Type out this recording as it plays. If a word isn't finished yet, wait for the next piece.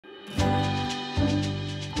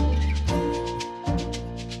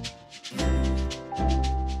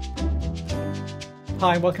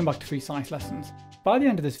Hi and welcome back to Free Science Lessons. By the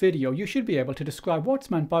end of this video you should be able to describe what's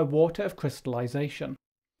meant by water of crystallization.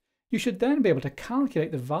 You should then be able to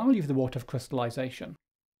calculate the value of the water of crystallization.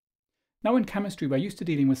 Now in chemistry we're used to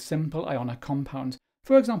dealing with simple ionic compounds,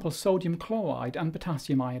 for example sodium chloride and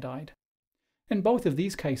potassium iodide. In both of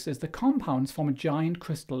these cases the compounds form a giant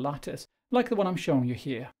crystal lattice, like the one I'm showing you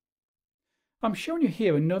here. I'm showing you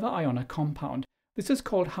here another ionic compound. This is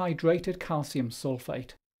called hydrated calcium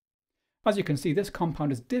sulfate. As you can see, this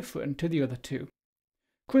compound is different to the other two.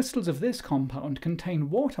 Crystals of this compound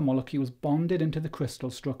contain water molecules bonded into the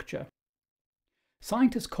crystal structure.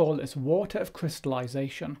 Scientists call this water of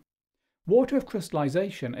crystallization. Water of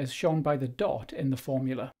crystallization is shown by the dot in the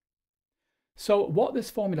formula. So what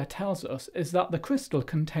this formula tells us is that the crystal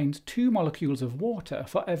contains 2 molecules of water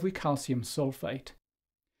for every calcium sulfate.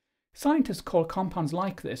 Scientists call compounds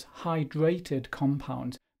like this hydrated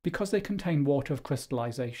compounds because they contain water of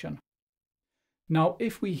crystallization. Now,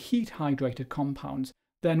 if we heat hydrated compounds,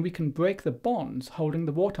 then we can break the bonds holding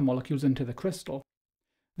the water molecules into the crystal.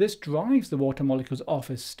 This drives the water molecules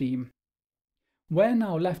off as steam. We're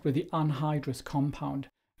now left with the anhydrous compound,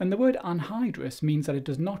 and the word anhydrous means that it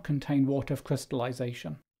does not contain water of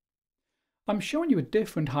crystallization. I'm showing you a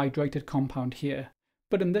different hydrated compound here,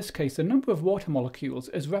 but in this case the number of water molecules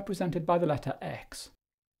is represented by the letter X.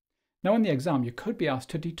 Now in the exam you could be asked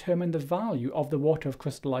to determine the value of the water of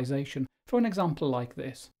crystallization for an example like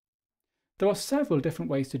this. There are several different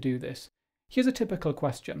ways to do this. Here's a typical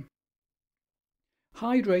question.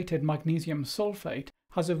 Hydrated magnesium sulfate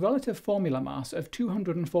has a relative formula mass of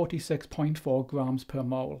 246.4 grams per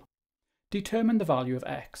mole. Determine the value of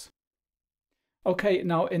X. Okay,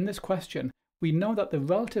 now in this question we know that the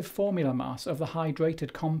relative formula mass of the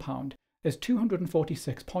hydrated compound is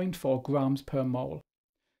 246.4 grams per mole.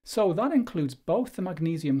 So that includes both the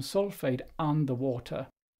magnesium sulfate and the water.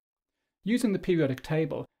 Using the periodic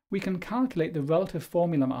table, we can calculate the relative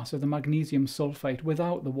formula mass of the magnesium sulfate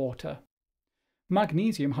without the water.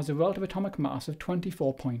 Magnesium has a relative atomic mass of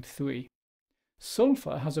 24.3.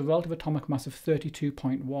 Sulfur has a relative atomic mass of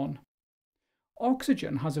 32.1.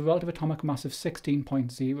 Oxygen has a relative atomic mass of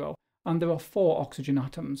 16.0, and there are 4 oxygen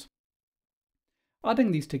atoms.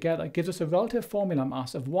 Adding these together gives us a relative formula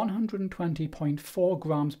mass of 120.4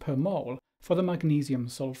 grams per mole for the magnesium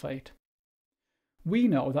sulfate. We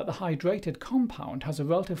know that the hydrated compound has a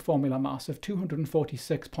relative formula mass of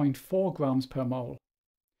 246.4 grams per mole.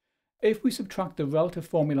 If we subtract the relative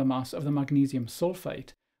formula mass of the magnesium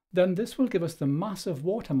sulfate, then this will give us the mass of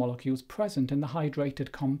water molecules present in the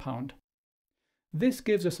hydrated compound. This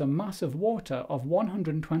gives us a mass of water of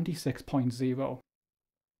 126.0.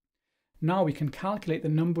 Now we can calculate the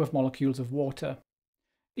number of molecules of water.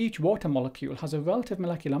 Each water molecule has a relative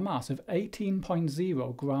molecular mass of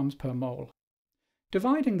 18.0 grams per mole.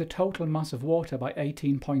 Dividing the total mass of water by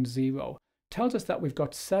 18.0 tells us that we've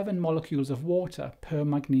got 7 molecules of water per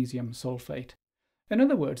magnesium sulfate. In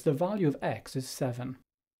other words, the value of X is 7.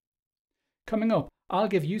 Coming up, I'll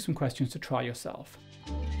give you some questions to try yourself.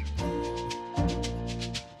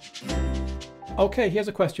 Okay, here's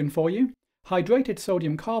a question for you. Hydrated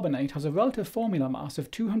sodium carbonate has a relative formula mass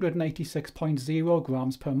of 286.0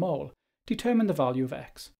 grams per mole. Determine the value of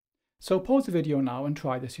X. So pause the video now and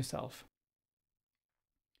try this yourself.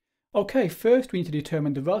 Okay, first we need to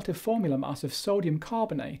determine the relative formula mass of sodium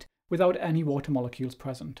carbonate without any water molecules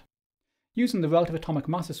present. Using the relative atomic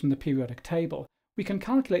masses from the periodic table, we can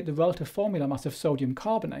calculate the relative formula mass of sodium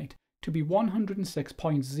carbonate to be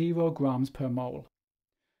 106.0 grams per mole.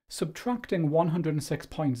 Subtracting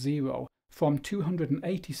 106.0 from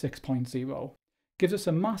 286.0 gives us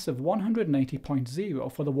a mass of 180.0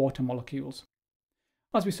 for the water molecules.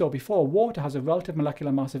 As we saw before, water has a relative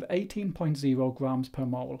molecular mass of 18.0 grams per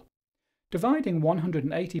mole. Dividing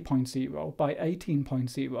 180.0 by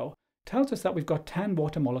 18.0 tells us that we've got 10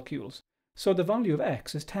 water molecules, so the value of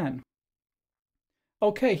X is 10.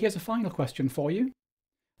 Okay, here's a final question for you.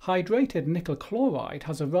 Hydrated nickel chloride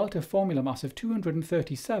has a relative formula mass of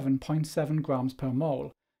 237.7 grams per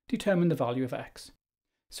mole. Determine the value of X.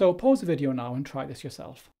 So pause the video now and try this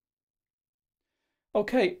yourself.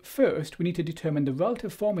 Okay, first we need to determine the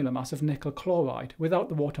relative formula mass of nickel chloride without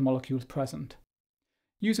the water molecules present.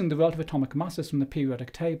 Using the relative atomic masses from the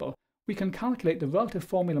periodic table, we can calculate the relative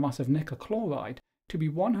formula mass of nickel chloride to be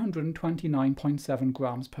 129.7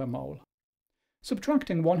 grams per mole.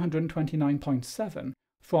 Subtracting 129.7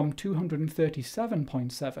 from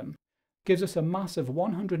 237.7 gives us a mass of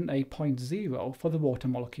 108.0 for the water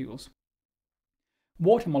molecules.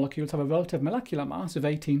 Water molecules have a relative molecular mass of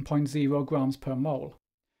 18.0 grams per mole.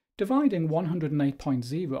 Dividing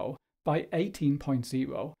 108.0 by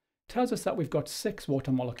 18.0 tells us that we've got 6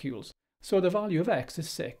 water molecules, so the value of X is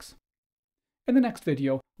 6. In the next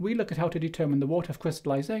video, we look at how to determine the rate of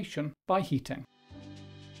crystallization by heating.